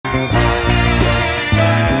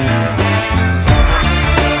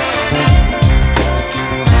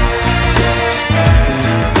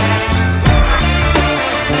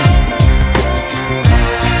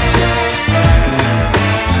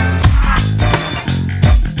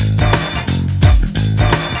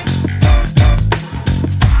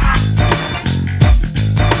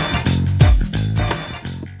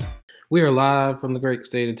We are live from the great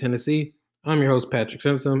state of Tennessee. I'm your host, Patrick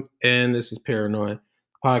Simpson, and this is Paranoid,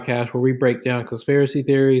 a podcast where we break down conspiracy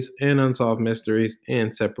theories and unsolved mysteries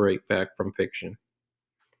and separate fact from fiction.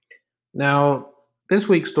 Now, this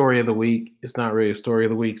week's story of the week is not really a story of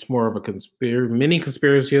the week. It's more of a mini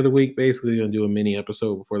conspiracy of the week. Basically, going to do a mini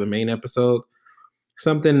episode before the main episode.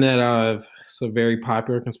 Something that it's a very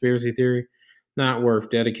popular conspiracy theory, not worth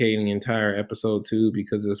dedicating an entire episode to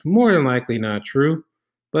because it's more than likely not true,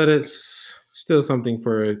 but it's still something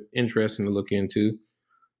for interesting to look into.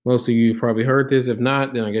 Most of you probably heard this. If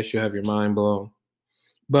not, then I guess you have your mind blown.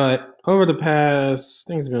 But over the past, I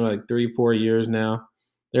think it's been like 3-4 years now,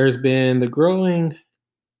 there's been the growing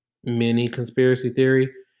mini conspiracy theory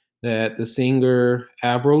that the singer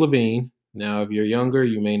Avril Lavigne, now if you're younger,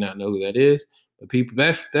 you may not know who that is, but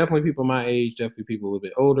that's definitely people my age, definitely people a little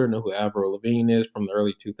bit older know who Avril Lavigne is from the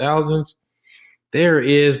early 2000s. There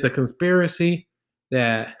is the conspiracy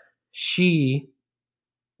that she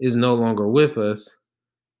is no longer with us,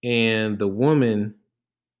 and the woman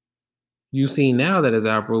you see now that is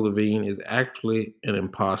Avril Lavigne is actually an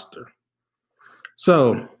imposter.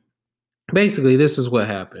 So basically, this is what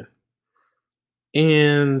happened.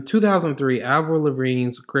 In 2003, Avril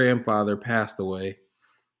Lavigne's grandfather passed away.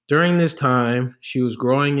 During this time, she was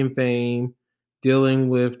growing in fame, dealing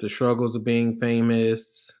with the struggles of being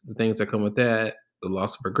famous, the things that come with that, the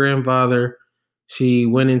loss of her grandfather. She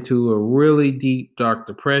went into a really deep, dark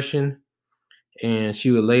depression, and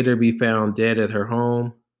she would later be found dead at her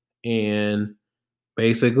home. And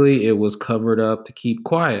basically, it was covered up to keep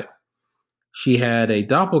quiet. She had a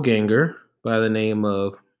doppelganger by the name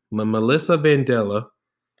of Melissa Vandella,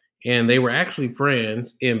 and they were actually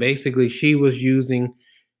friends. And basically, she was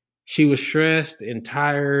stressed and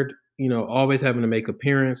tired, always having to make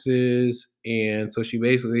appearances. And so she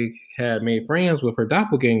basically had made friends with her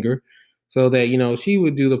doppelganger so that, she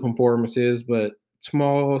would do the performances, but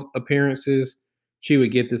small appearances, she would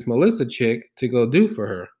get this Melissa chick to go do for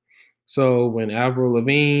her. So when Avril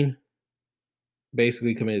Lavigne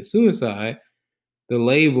basically committed suicide, the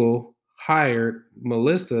label hired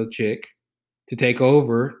Melissa chick to take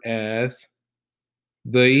over as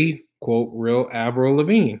the quote real Avril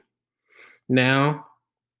Lavigne. Now,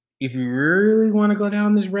 if you really want to go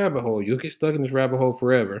down this rabbit hole, you'll get stuck in this rabbit hole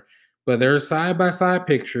forever. But there's side-by-side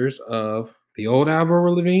pictures of the old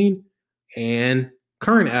Avril Lavigne and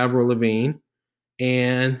current Avril Lavigne.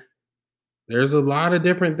 And there's a lot of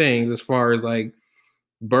different things as far as like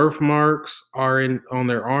birthmarks on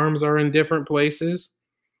their arms are in different places.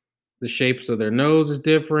 The shapes of their nose is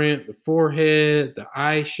different, the forehead, the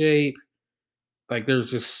eye shape. Like there's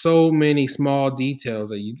just so many small details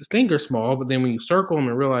that you just think are small, but then when you circle them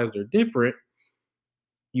and realize they're different,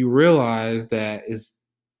 you realize that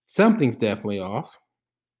something's definitely off.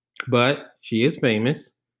 But she is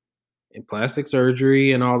famous, and plastic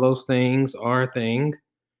surgery and all those things are a thing.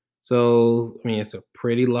 So I mean, it's a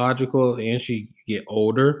pretty logical. And she get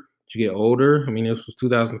older. As you get older. I mean, this was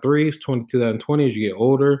 2003. It's 2020. As you get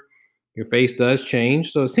older, your face does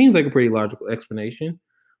change. So it seems like a pretty logical explanation.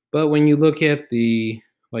 But when you look at the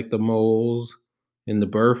moles and the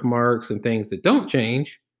birthmarks and things that don't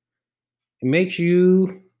change, it makes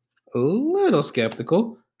you a little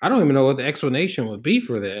skeptical. I don't even know what the explanation would be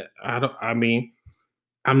for that. I mean,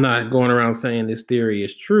 I'm not going around saying this theory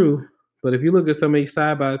is true, but if you look at some of these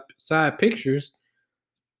side by side pictures,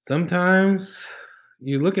 sometimes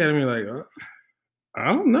you look at them and you're like, I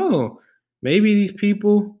don't know. Maybe these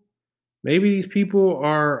people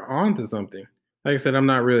are onto something. Like I said, I'm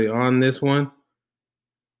not really on this one,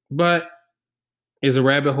 but it's a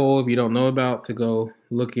rabbit hole if you don't know about to go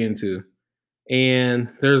look into. And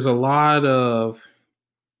there's a lot of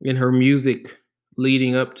in her music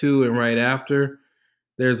leading up to and right after,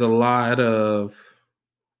 there's a lot of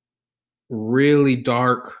really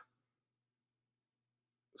dark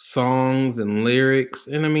songs and lyrics.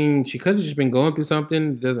 And I mean, she could have just been going through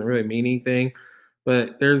something. It doesn't really mean anything.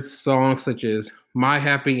 But there's songs such as My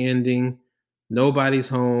Happy Ending, Nobody's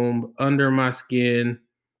Home, Under My Skin,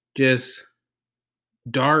 just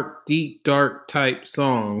dark, deep, dark type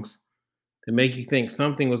songs that make you think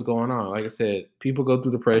something was going on. Like I said, people go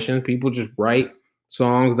through depression. People just write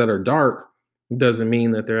songs that are dark. It doesn't mean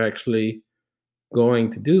that they're actually going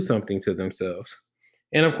to do something to themselves.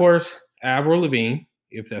 And of course, Avril Lavigne,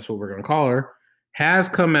 if that's what we're going to call her, has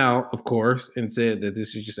come out, of course, and said that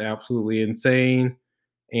this is just absolutely insane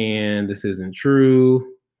and this isn't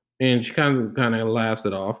true. And she kind of laughs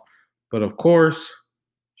it off. But of course,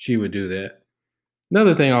 she would do that.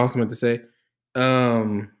 Another thing I also meant to say,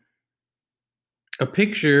 a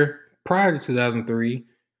picture prior to 2003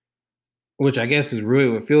 which I guess is really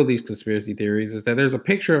what fueled these conspiracy theories, is that there's a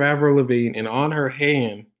picture of Avril Lavigne, and on her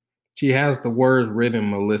hand, she has the words written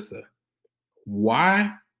Melissa.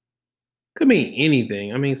 Why? Could mean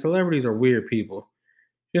anything. I mean, celebrities are weird people.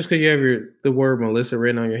 Just because you have the word Melissa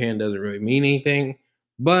written on your hand doesn't really mean anything.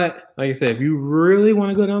 But like I said, if you really want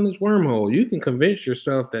to go down this wormhole, you can convince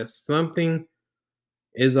yourself that something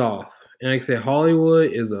is off. And like I said,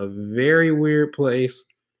 Hollywood is a very weird place.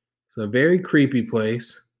 It's a very creepy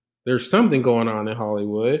place. There's something going on in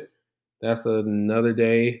Hollywood. That's another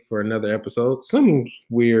day for another episode. Something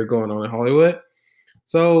weird going on in Hollywood.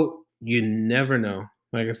 So you never know.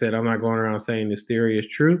 Like I said, I'm not going around saying this theory is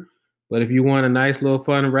true. But if you want a nice little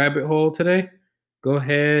fun rabbit hole today, go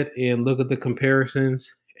ahead and look at the comparisons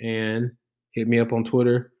and hit me up on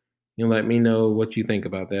Twitter and let me know what you think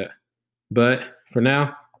about that. But for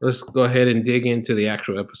now, let's go ahead and dig into the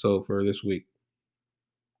actual episode for this week.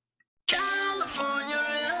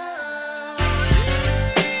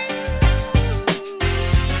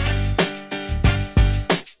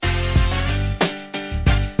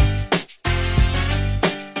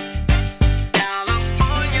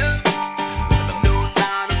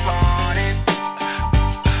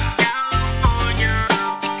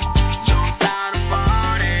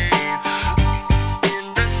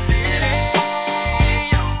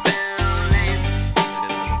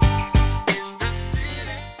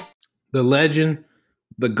 The legend,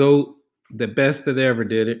 the GOAT, the best that ever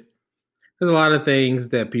did it. There's a lot of things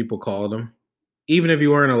that people called him. Even if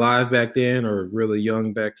you weren't alive back then or really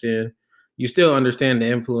young back then, you still understand the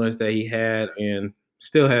influence that he had and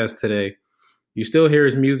still has today. You still hear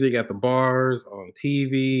his music at the bars, on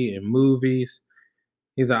TV, and movies.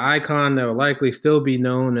 He's an icon that will likely still be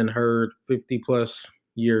known and heard 50 plus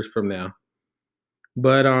years from now.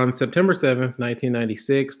 But on September 7th,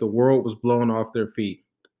 1996, the world was blown off their feet.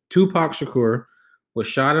 Tupac Shakur was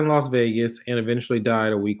shot in Las Vegas and eventually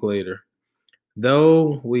died a week later.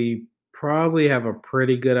 Though we probably have a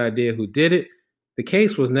pretty good idea who did it, the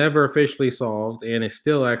case was never officially solved and is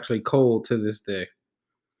still actually cold to this day.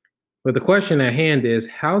 But the question at hand is,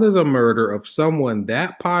 how does a murder of someone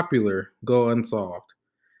that popular go unsolved?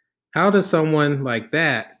 How does someone like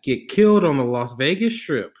that get killed on the Las Vegas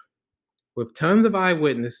Strip with tons of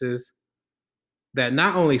eyewitnesses that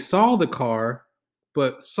not only saw the car,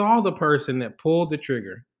 but saw the person that pulled the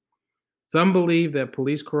trigger? Some believe that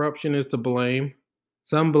police corruption is to blame.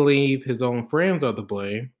 Some believe his own friends are to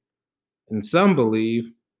blame. And some believe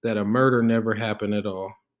that a murder never happened at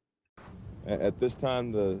all. At this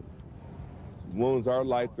time, the wounds are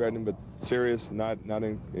life-threatening, but serious, not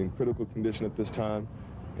in critical condition at this time.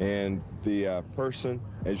 And the person,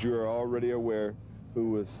 as you are already aware,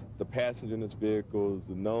 who was the passenger in this vehicle is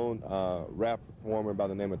a known rap performer by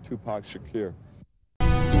the name of Tupac Shakur.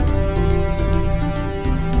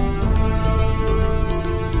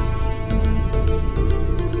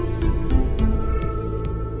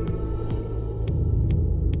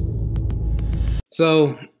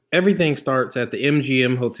 So everything starts at the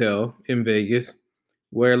MGM Hotel in Vegas,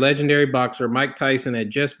 where legendary boxer Mike Tyson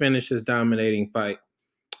had just finished his dominating fight.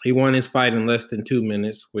 He won his fight in less than 2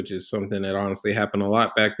 minutes, which is something that honestly happened a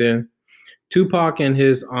lot back then. Tupac and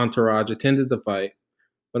his entourage attended the fight,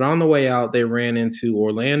 but on the way out, they ran into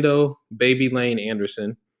Orlando Baby Lane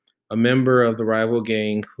Anderson, a member of the rival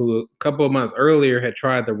gang who a couple of months earlier had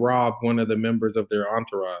tried to rob one of the members of their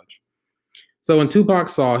entourage. So when Tupac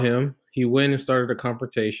saw him, he went and started a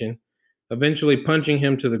confrontation, eventually punching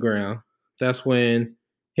him to the ground. That's when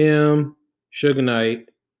him, Suge Knight,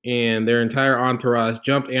 and their entire entourage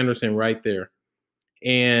jumped Anderson right there.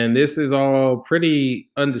 And this is all pretty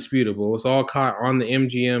undisputable. It's all caught on the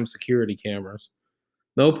MGM security cameras.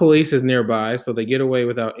 No police is nearby, so they get away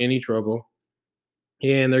without any trouble.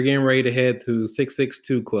 And they're getting ready to head to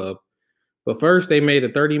 662 Club. But first, they made a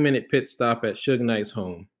 30-minute pit stop at Suge Knight's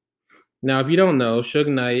home. Now, if you don't know, Suge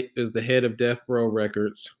Knight is the head of Death Row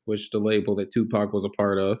Records, which the label that Tupac was a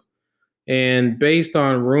part of. And based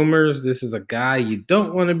on rumors, this is a guy you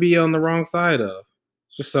don't want to be on the wrong side of.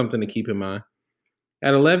 Just something to keep in mind.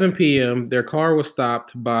 At 11 p.m., their car was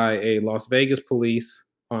stopped by a Las Vegas police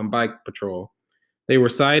on bike patrol. They were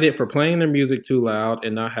cited for playing their music too loud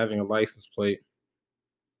and not having a license plate.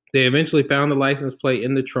 They eventually found the license plate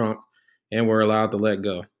in the trunk and were allowed to let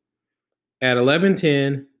go. At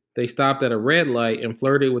 11:10, they stopped at a red light and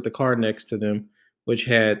flirted with the car next to them, which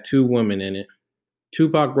had 2 women in it.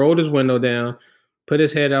 Tupac rolled his window down, put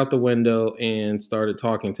his head out the window, and started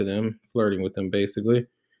talking to them, flirting with them, basically.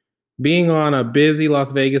 Being on a busy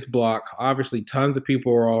Las Vegas block, obviously tons of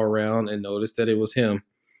people were all around and noticed that it was him.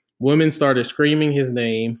 Women started screaming his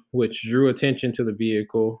name, which drew attention to the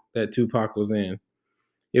vehicle that Tupac was in.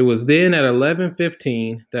 It was then at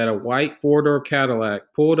 11:15 that a white four-door Cadillac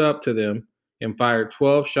pulled up to them and fired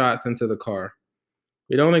 12 shots into the car.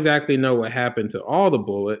 We don't exactly know what happened to all the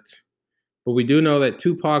bullets, but we do know that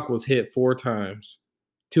Tupac was hit 4 times,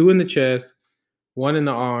 2 in the chest, 1 in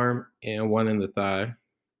the arm, and 1 in the thigh.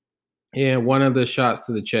 And one of the shots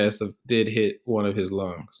to the chest did hit one of his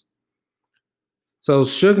lungs. So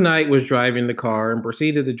Suge Knight was driving the car and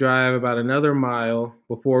proceeded to drive about another mile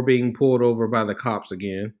before being pulled over by the cops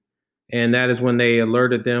again. And that is when they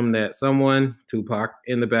alerted them that someone, Tupac,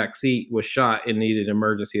 in the back seat was shot and needed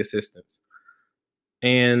emergency assistance.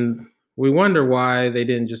 And we wonder why they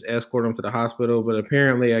didn't just escort him to the hospital, but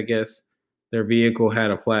apparently, I guess their vehicle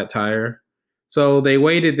had a flat tire. So they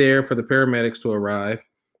waited there for the paramedics to arrive.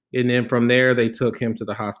 And then from there, they took him to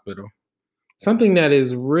the hospital. Something that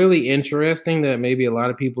is really interesting that maybe a lot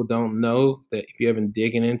of people don't know, that if you haven't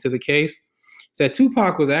digging into the case, is that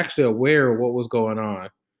Tupac was actually aware of what was going on.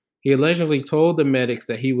 He allegedly told the medics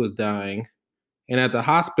that he was dying, and at the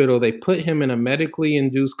hospital, they put him in a medically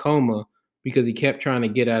induced coma because he kept trying to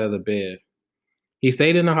get out of the bed. He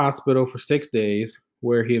stayed in the hospital for 6 days,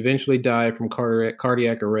 where he eventually died from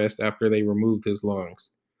cardiac arrest after they removed his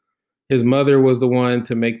lungs. His mother was the one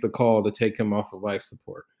to make the call to take him off of life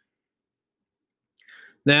support.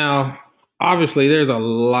 Now, obviously, there's a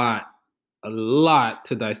lot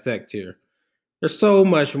to dissect here. There's so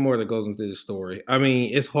much more that goes into this story. I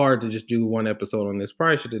mean, it's hard to just do one episode on this.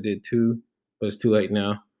 Probably should have did 2, but it's too late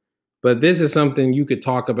now. But this is something you could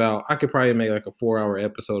talk about. I could probably make like a 4-hour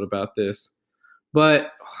episode about this.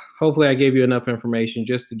 But hopefully I gave you enough information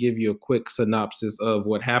just to give you a quick synopsis of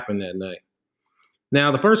what happened that night.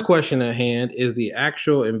 Now, the first question at hand is the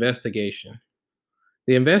actual investigation.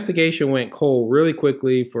 The investigation went cold really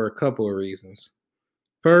quickly for a couple of reasons.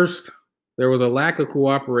 First, there was a lack of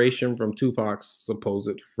cooperation from Tupac's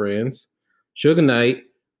supposed friends. Suge Knight,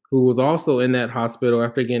 who was also in that hospital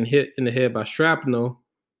after getting hit in the head by shrapnel,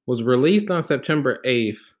 was released on September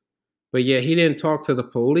 8th, but yet he didn't talk to the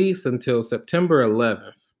police until September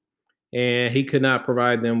 11th, and he could not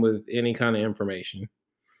provide them with any kind of information.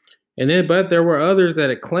 But there were others that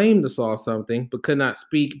had claimed to saw something, but could not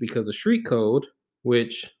speak because of street code,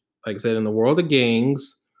 which, like I said, in the world of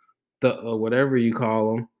gangs, whatever you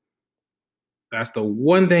call them, that's the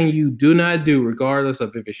one thing you do not do, regardless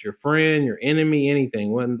of if it's your friend, your enemy,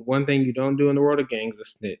 anything. One thing you don't do in the world of gangs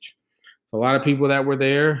is snitch. So a lot of people that were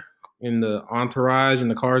there in the entourage and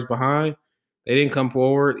the cars behind, they didn't come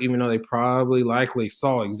forward, even though they probably likely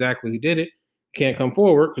saw exactly who did it. Can't come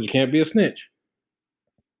forward because you can't be a snitch.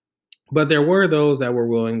 But there were those that were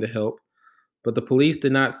willing to help, but the police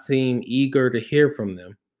did not seem eager to hear from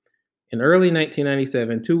them. In early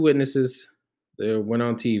 1997, 2 witnesses went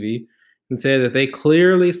on TV and said that they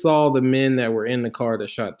clearly saw the men that were in the car that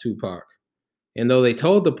shot Tupac. And though they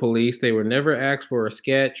told the police, they were never asked for a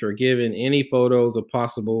sketch or given any photos of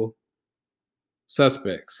possible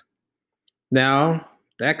suspects. Now,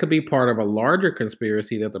 that could be part of a larger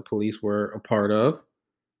conspiracy that the police were a part of,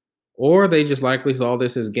 or they just likely saw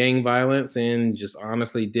this as gang violence and just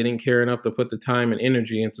honestly didn't care enough to put the time and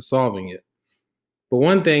energy into solving it. But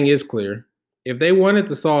one thing is clear. If they wanted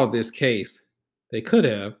to solve this case, they could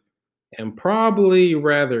have, and probably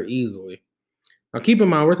rather easily. Now, keep in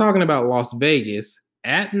mind, we're talking about Las Vegas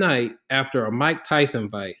at night after a Mike Tyson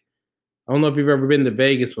fight. I don't know if you've ever been to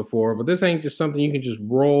Vegas before, but this ain't just something you can just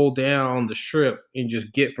roll down the strip and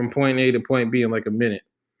just get from point A to point B in like a minute.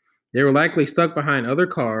 They were likely stuck behind other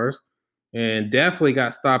cars and definitely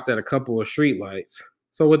got stopped at a couple of streetlights.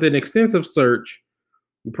 So with an extensive search,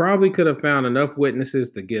 you probably could have found enough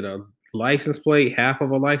witnesses to get a license plate, half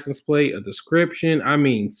of a license plate, a description,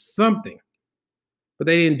 something. But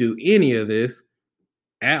they didn't do any of this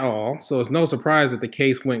at all, so it's no surprise that the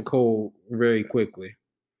case went cold very quickly.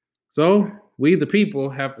 So we, the people,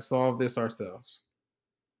 have to solve this ourselves.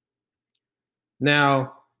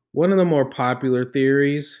 Now, one of the more popular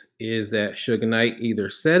theories is that Suge Knight either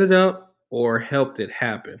set it up or helped it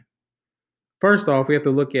happen. First off, we have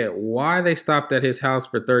to look at why they stopped at his house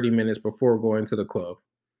for 30 minutes before going to the club.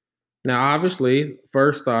 Now, obviously,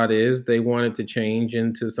 first thought is they wanted to change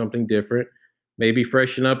into something different, maybe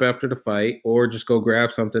freshen up after the fight, or just go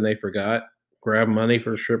grab something they forgot, grab money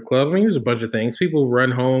for the strip club. I mean, there's a bunch of things. People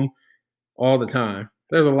run home all the time.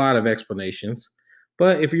 There's a lot of explanations.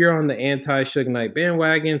 But if you're on the anti-Suge Knight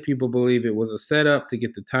bandwagon, people believe it was a setup to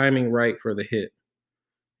get the timing right for the hit.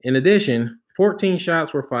 In addition, 14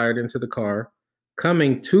 shots were fired into the car,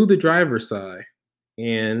 coming to the driver's side,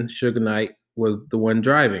 and Suge Knight was the one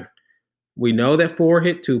driving. We know that 4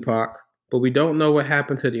 hit Tupac, but we don't know what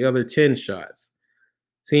happened to the other 10 shots.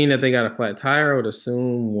 Seeing that they got a flat tire, I would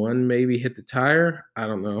assume one maybe hit the tire. I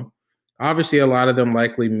don't know. Obviously, a lot of them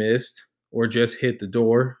likely missed or just hit the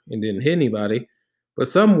door and didn't hit anybody. But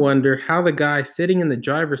some wonder how the guy sitting in the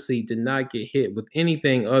driver's seat did not get hit with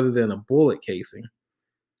anything other than a bullet casing.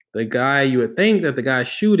 The guy, you would think that the guy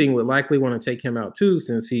shooting would likely want to take him out too,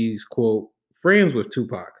 since he's, quote, friends with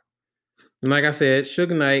Tupac. And like I said,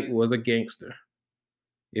 Suge Knight was a gangster.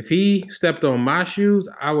 If he stepped on my shoes,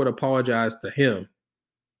 I would apologize to him.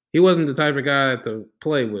 He wasn't the type of guy to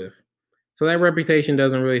play with. So that reputation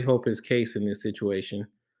doesn't really help his case in this situation.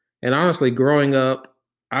 And honestly, growing up,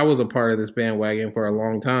 I was a part of this bandwagon for a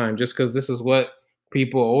long time just because this is what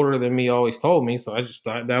people older than me always told me. So I just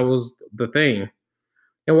thought that was the thing.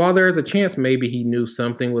 And while there is a chance maybe he knew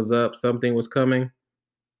something was up, something was coming,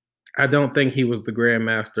 I don't think he was the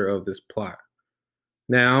grandmaster of this plot.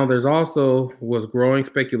 Now, there's also was growing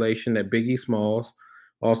speculation that Biggie Smalls,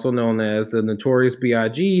 also known as the Notorious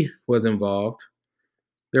B.I.G., was involved.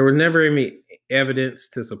 There was never any evidence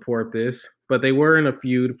to support this, but they were in a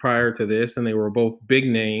feud prior to this, and they were both big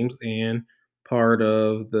names and part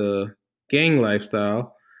of the gang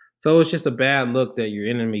lifestyle. So it's just a bad look that your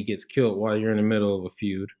enemy gets killed while you're in the middle of a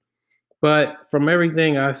feud. But from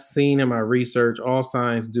everything I've seen in my research, all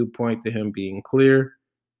signs do point to him being clear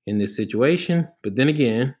in this situation. But then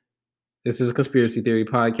again, this is a conspiracy theory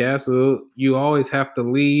podcast, so you always have to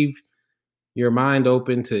leave your mind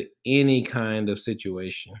open to any kind of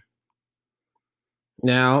situation.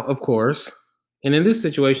 Now, of course, and in this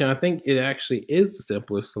situation, I think it actually is the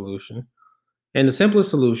simplest solution. And the simplest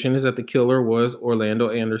solution is that the killer was Orlando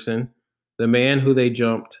Anderson, the man who they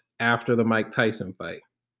jumped after the Mike Tyson fight.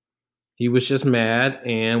 He was just mad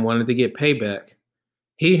and wanted to get payback.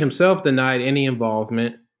 He himself denied any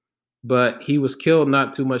involvement, but he was killed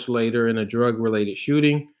not too much later in a drug related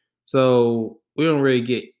shooting. So we don't really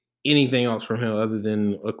get anything else from him other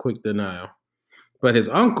than a quick denial. But his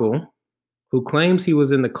uncle, who claims he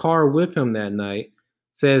was in the car with him that night,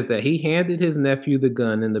 says that he handed his nephew the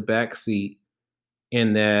gun in the back seat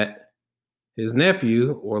and that his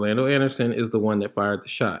nephew, Orlando Anderson, is the one that fired the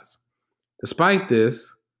shots. Despite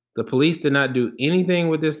this, the police did not do anything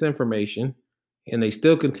with this information, and they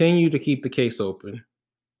still continue to keep the case open.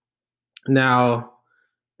 Now,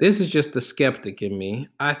 this is just the skeptic in me.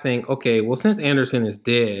 I think, okay, well, since Anderson is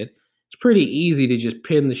dead, it's pretty easy to just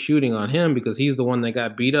pin the shooting on him because he's the one that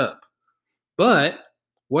got beat up. But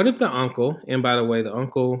what if the uncle, and by the way, the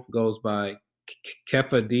uncle goes by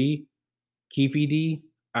Kefa D, Keefe D?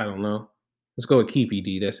 I don't know. Let's go with Keefe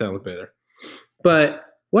D. That sounds better. But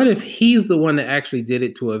what if he's the one that actually did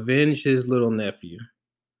it to avenge his little nephew?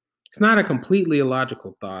 It's not a completely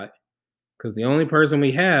illogical thought because the only person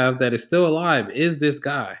we have that is still alive is this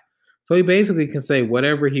guy. So he basically can say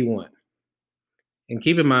whatever he wants. And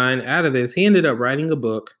keep in mind, out of this, he ended up writing a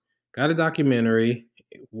book, got a documentary,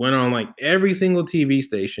 went on like every single TV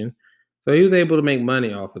station. So he was able to make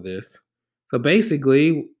money off of this. So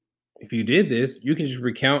basically, if you did this, you can just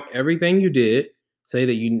recount everything you did, say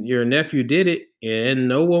that your nephew did it, and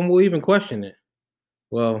no one will even question it.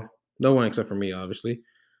 Well, no one except for me, obviously.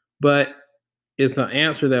 But it's an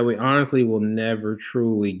answer that we honestly will never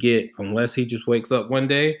truly get unless he just wakes up one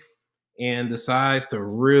day and decides to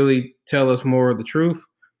really tell us more of the truth.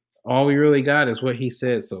 All we really got is what he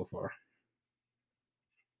said so far.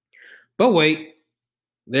 But wait,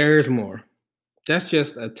 there's more. That's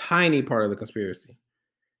just a tiny part of the conspiracy.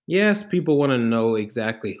 Yes, people want to know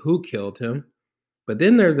exactly who killed him, but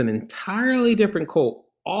then there's an entirely different cult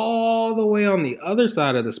all the way on the other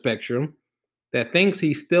side of the spectrum that thinks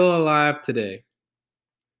he's still alive today.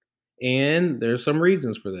 And there's some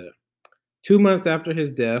reasons for that. 2 months after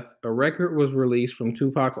his death, a record was released from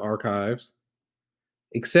Tupac's archives,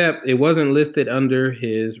 except it wasn't listed under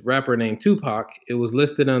his rapper name Tupac. It was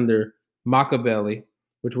listed under Machiavelli,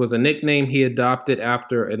 which was a nickname he adopted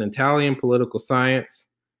after an Italian political science.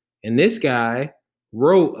 And this guy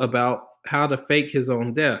wrote about how to fake his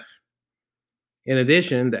own death. In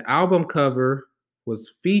addition, the album cover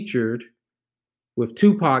was featured with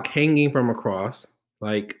Tupac hanging from a cross,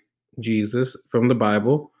 like Jesus from the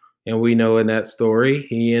Bible. And we know in that story,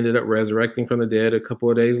 he ended up resurrecting from the dead a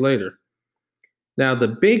couple of days later. Now, the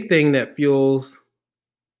big thing that fuels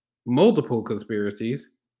multiple conspiracies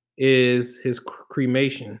is his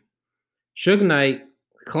cremation. Suge Knight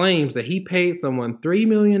claims that he paid someone $3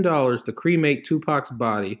 million to cremate Tupac's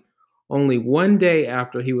body only one day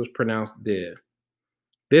after he was pronounced dead.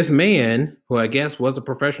 This man, who I guess was a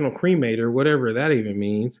professional cremator, whatever that even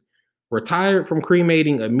means, retired from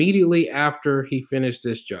cremating immediately after he finished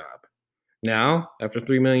this job. Now, after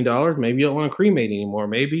 $3 million, maybe you don't want to cremate anymore.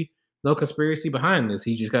 Maybe No conspiracy behind this.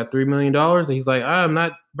 He just got $3 million and he's like, I'm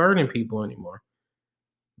not burning people anymore.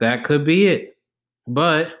 That could be it.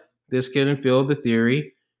 But this can fill the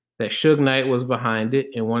theory that Suge Knight was behind it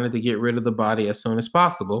and wanted to get rid of the body as soon as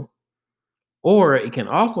possible. Or it can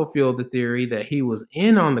also fuel the theory that he was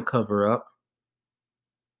in on the cover up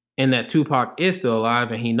and that Tupac is still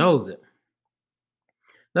alive and he knows it.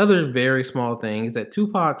 Another very small thing is that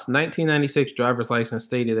Tupac's 1996 driver's license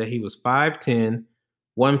stated that he was 5'10",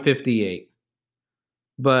 158.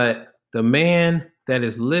 But the man that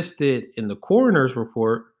is listed in the coroner's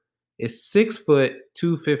report is 6 foot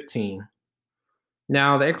 215.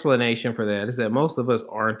 Now, the explanation for that is that most of us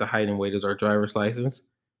aren't the height and weight as our driver's license.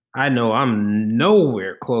 I know I'm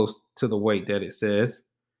nowhere close to the weight that it says.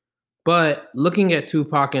 But looking at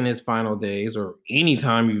Tupac in his final days, or any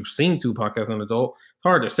time you've seen Tupac as an adult, it's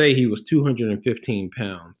hard to say he was 215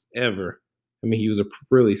 pounds ever. I mean, he was a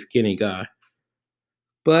really skinny guy.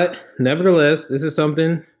 But nevertheless, this is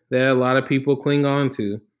something that a lot of people cling on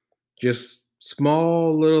to. Just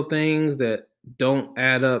small little things that don't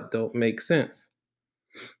add up, don't make sense.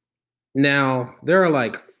 Now, there are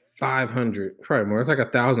like 500, probably more. It's like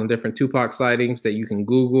 1,000 different Tupac sightings that you can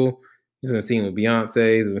Google. He's been seen with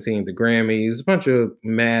Beyonce. He's been seen at the Grammys. A bunch of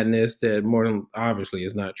madness that more than obviously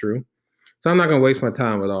is not true. So I'm not going to waste my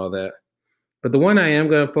time with all that. But the one I am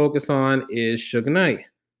going to focus on is Suge Knight,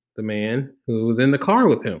 the man who was in the car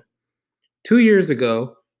with him. 2 years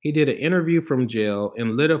ago, he did an interview from jail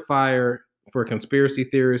and lit a fire for conspiracy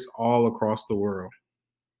theorists all across the world.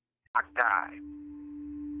 I died.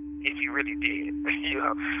 If he really did, you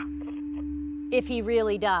know. If he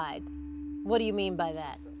really died. What do you mean by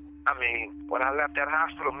that? I mean, when I left that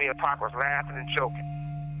hospital, me and Pac was laughing and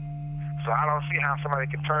joking. So I don't see how somebody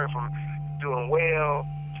can turn from doing well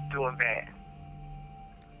to doing bad.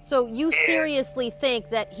 So you seriously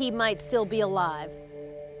think that he might still be alive?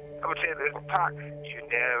 I'm gonna tell you this, Pac, you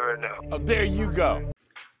never know. Oh, there you go.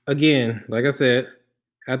 Again, like I said,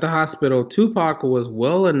 at the hospital, Tupac was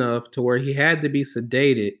well enough to where he had to be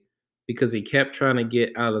sedated because he kept trying to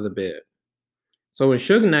get out of the bed. So when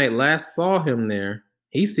Suge Knight last saw him there,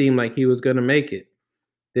 he seemed like he was going to make it.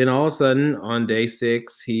 Then all of a sudden, on day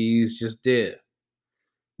 6, he's just dead.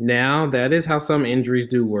 Now, that is how some injuries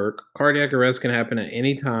do work. Cardiac arrest can happen at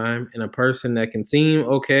any time, and a person that can seem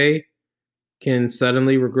okay can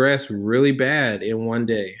suddenly regress really bad in one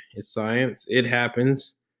day. It's science. It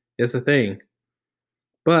happens. It's a thing.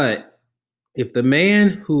 But if the man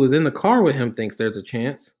who was in the car with him thinks there's a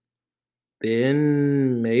chance,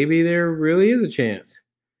 then maybe there really is a chance.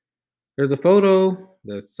 There's a photo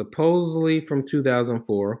that's supposedly from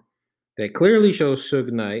 2004 that clearly shows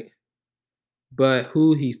Suge Knight, but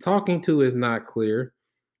who he's talking to is not clear.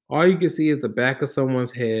 All you can see is the back of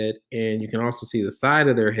someone's head, and you can also see the side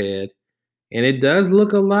of their head, and it does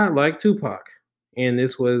look a lot like Tupac. And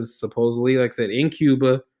this was supposedly, like I said, in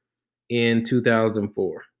Cuba in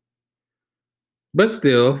 2004. But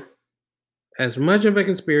still, as much of a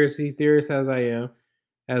conspiracy theorist as I am,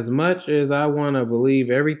 as much as I want to believe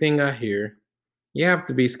everything I hear, you have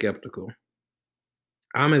to be skeptical.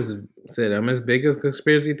 I'm as big a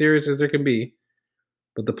conspiracy theorist as there can be.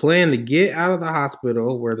 But the plan to get out of the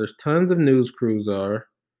hospital where there's tons of news crews are,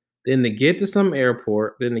 then to get to some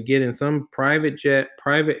airport, then to get in some private jet,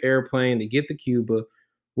 private airplane to get to Cuba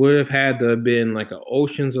would have had to have been like an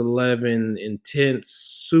Ocean's 11 intense,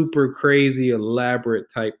 super crazy,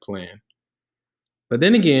 elaborate type plan. But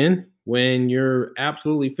then again, when you're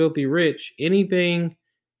absolutely filthy rich, anything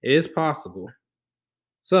is possible.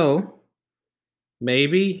 So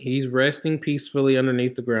maybe he's resting peacefully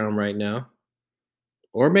underneath the ground right now.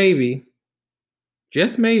 Or maybe,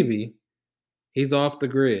 just maybe, he's off the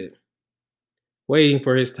grid, waiting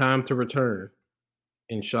for his time to return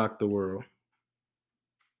and shock the world.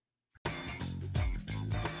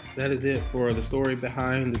 That is it for the story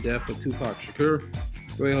behind the death of Tupac Shakur.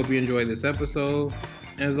 Really hope you enjoyed this episode.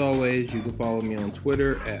 As always, you can follow me on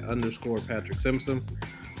Twitter at _Patrick Simpson.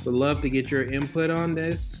 Would love to get your input on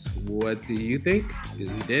this. What do you think? Is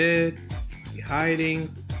he dead? Is he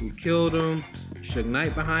hiding? Who killed him? Suge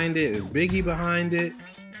Knight behind it? Is Biggie behind it?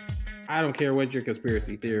 I don't care what your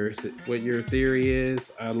conspiracy theorist, what your theory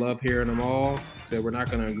is. I love hearing them all. So we're not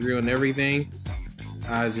going to agree on everything.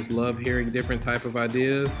 I just love hearing different type of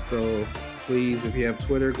ideas. So please, if you have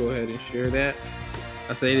Twitter, go ahead and share that.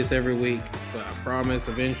 I say this every week, but I promise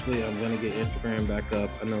eventually I'm going to get Instagram back up.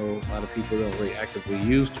 I know a lot of people don't really actively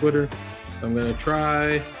use Twitter, so I'm going to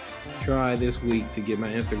try this week to get my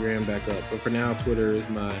Instagram back up. But for now, Twitter is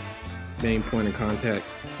my main point of contact.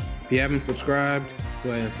 If you haven't subscribed, go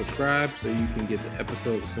ahead and subscribe so you can get the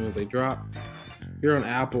episodes as soon as they drop. If you're on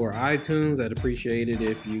Apple or iTunes, I'd appreciate it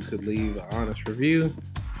if you could leave an honest review.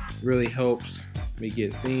 It really helps me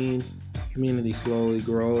get seen. Community slowly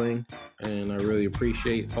growing, and I really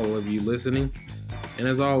appreciate all of you listening. And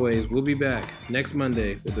as always, we'll be back next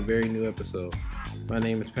Monday with a very new episode. My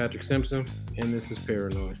name is Patrick Simpson, and this is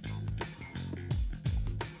Paranoid.